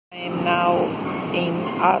in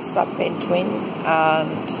ASDA Pentwin,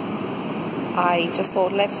 and I just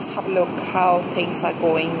thought let's have a look how things are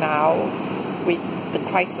going now with the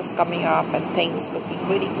crisis coming up and things looking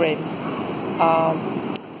really grim,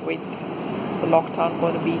 with the lockdown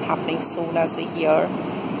going to be happening soon as we hear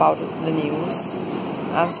about the news.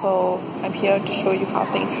 And so I'm here to show you how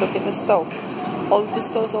things look in the store. All the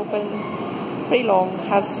stores open pretty long,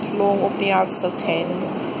 has long opening hours till 10.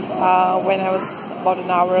 When I was about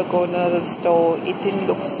an hour ago in another store, it didn't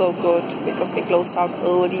look so good because they closed down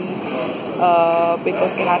early,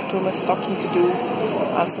 because they had too much stocking to do,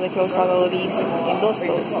 and so they closed down early in those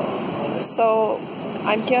stores. So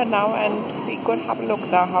I'm here now, and we're going to have a look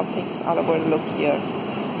now how things are going to look here.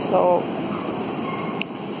 So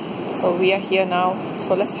we are here now,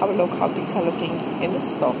 so let's have a look how things are looking in the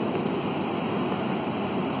store.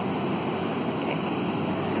 Okay.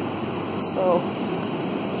 So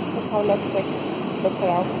let's have a quick look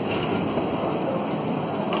around.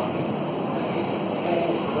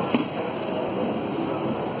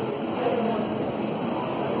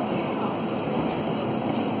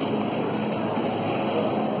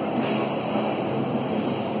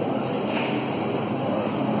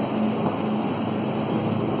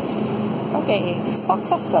 Okay, the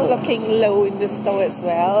stocks are still looking low in the store as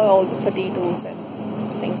well. All the potatoes and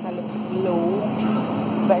things are looking low.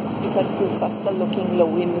 Vegetables and fruits are still looking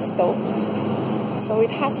low in the store. So it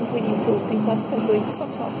hasn't really improved. People are still doing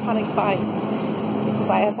some sort of panic buying. Because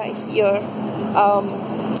as I hear,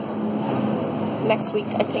 next week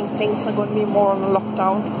I think things are going to be more on a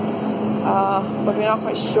lockdown. But we're not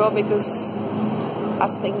quite sure because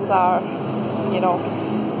as things are,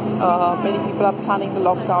 many people are planning the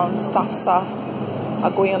lockdown, staffs are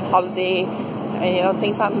going on holiday, and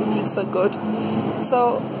things aren't looking so good.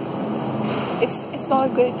 So it's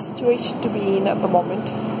not a great situation to be in at the moment.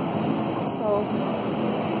 So,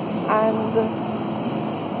 and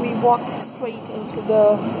we walk straight into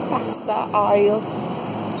the pasta aisle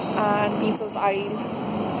and pizzas aisle,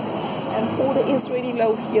 and food is really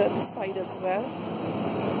low here this side as well.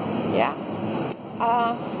 Yeah.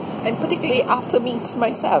 And particularly after meats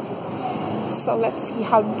myself. So let's see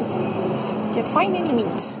how we can find any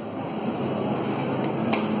meat.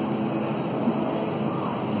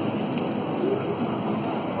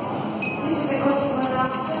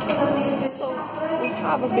 So we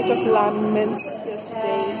have a bit of lamb mince here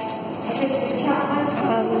today.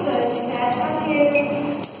 And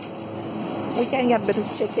we can get a bit of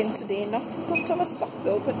chicken today. Not too much stock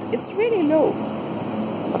though, but it's really low.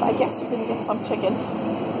 But I guess you can get some chicken.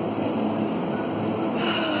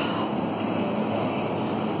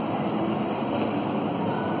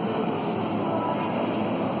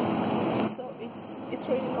 It's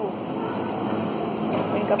really low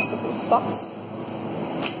when it comes to food stocks.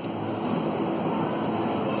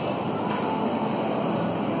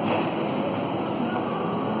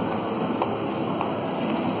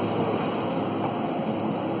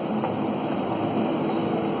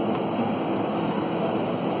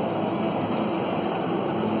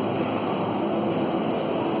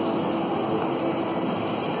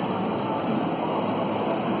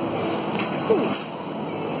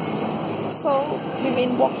 So we've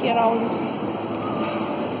been walking around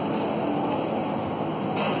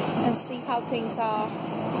and see how things are.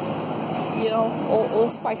 All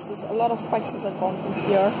spices, a lot of spices are gone from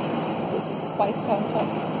here. This is the spice counter.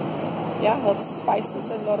 Yeah, herbs and spices,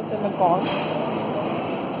 and a lot of them are gone.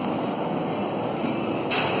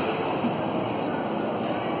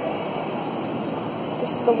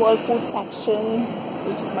 This is the world food section,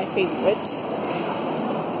 which is my favorite.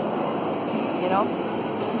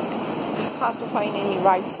 It's hard to find any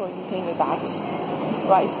rice or anything like that.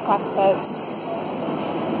 Rice, pastas.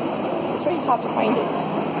 It's really hard to find it.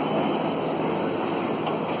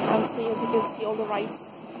 And see, as you can see, all the rice,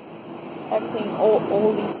 everything,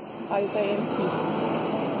 all these aisles are empty.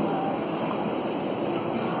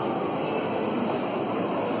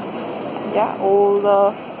 Yeah, all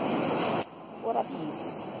the, what are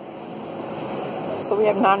these? So we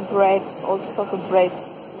have naan breads, all sorts of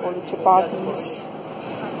breads, all the chapatis.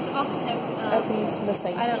 Everything's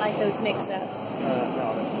missing. I don't like those mix-ups.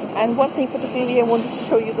 And one thing particularly I wanted to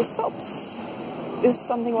show you, the soaps. This is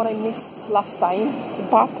something what I missed last time. The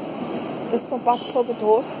bath. There's no bath soap at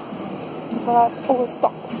all. But I've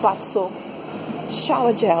overstocked bath soap.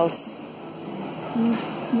 Shower gels.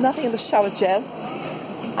 Nothing in the shower gel.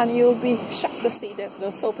 And you'll be shocked to see there's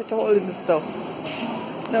no soap at all in the store.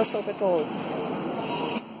 No soap at all.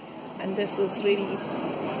 And this is really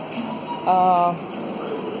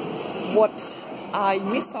what I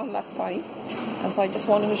missed on last time, and so I just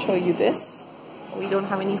wanted to show you this. We don't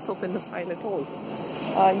have any soap in this aisle at all.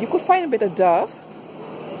 You could find a bit of Dove,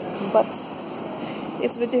 but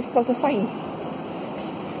it's very difficult to find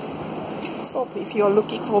soap if you're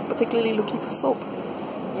particularly looking for soap,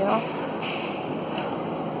 you know.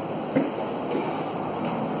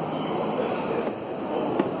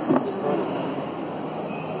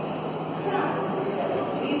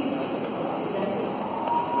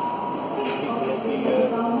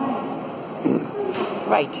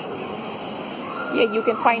 Right. Yeah, you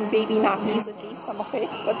can find baby nappies, at least some of it,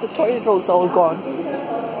 but the toilet rolls are all gone.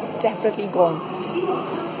 Definitely gone.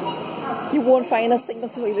 You won't find a single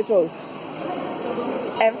toilet roll.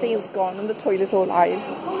 Everything is gone in the toilet roll aisle.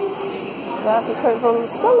 Well, the toilet roll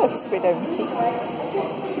still looks a bit empty.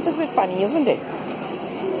 It's just a bit funny, isn't it?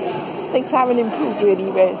 Things haven't improved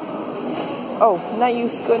really well. Oh, now you're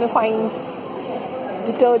going to find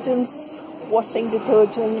detergents, washing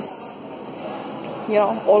detergents, you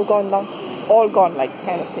know, all gone now, all gone, like,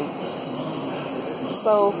 kind of thing.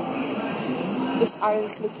 So this aisle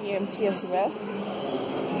is looking empty as well.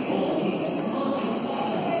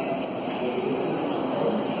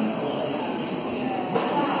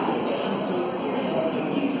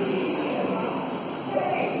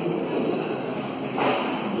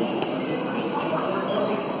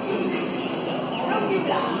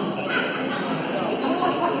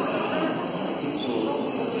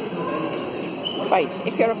 Right,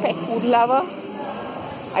 if you're a pet food lover,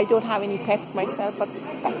 I don't have any pets myself, but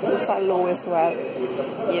pet foods are low as well,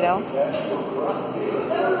 you know.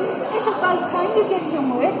 It's about time you get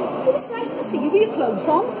somewhere. It was nice to see you with your clothes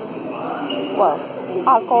on. Well,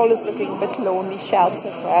 alcohol is looking a bit low on the shelves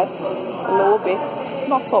as well. Low a bit,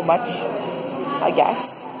 not so much, I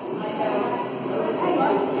guess.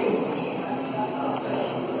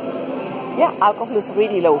 Yeah, alcohol is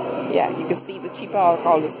really low. Yeah, you can see the cheaper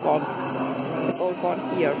alcohol is gone. It's all gone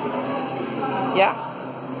here. Yeah.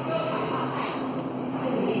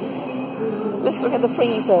 Let's look at the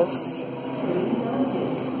freezers.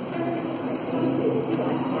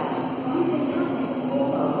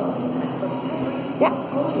 Yeah.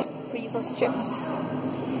 Freezers, chips,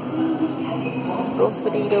 roast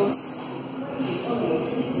potatoes.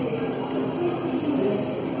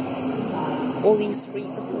 All these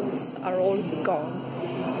freezer foods are all gone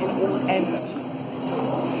and all empty.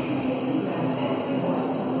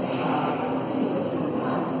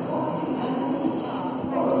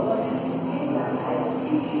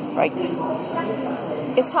 Right.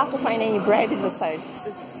 It's hard to find any bread in the side.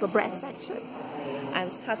 So it's the bread section.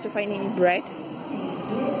 And it's hard to find any bread.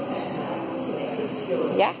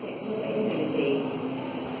 Yeah.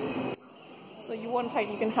 So you won't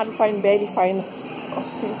find, you can hardly find, barely find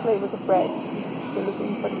three flavors of bread. You're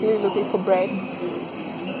particularly looking for bread.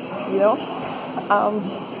 You know.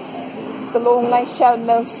 The long life shell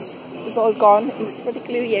milks is all gone. It's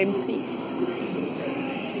particularly empty.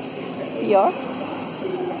 Here.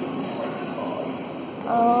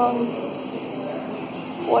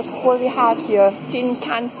 What we have here? Tin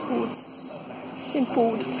canned foods, tin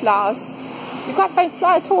food, flowers. You can't find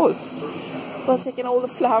flour at all. Well, taken all the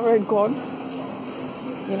flour and gone.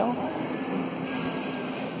 You know.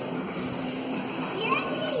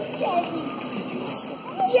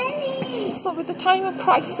 So with the time of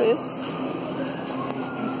crisis,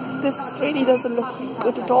 this really doesn't look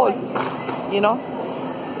good at all. You know,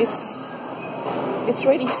 it's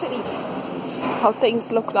really silly how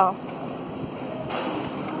things look now.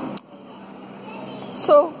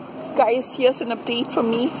 So guys, here's an update from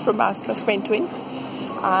me from ASDA Pentwin,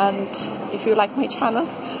 and if you like my channel,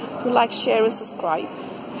 do like, share and subscribe.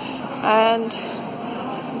 And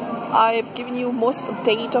I've given you most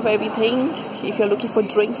update of everything. If you're looking for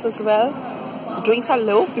drinks as well, so drinks are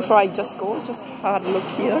low. Before I just had a look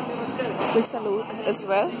here, drinks are low as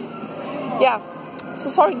well. Yeah, so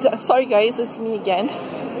sorry guys, it's me again.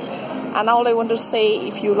 And all I want to say,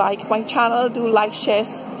 if you like my channel, do like, share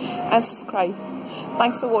and subscribe.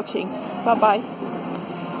 Thanks for watching. Bye bye.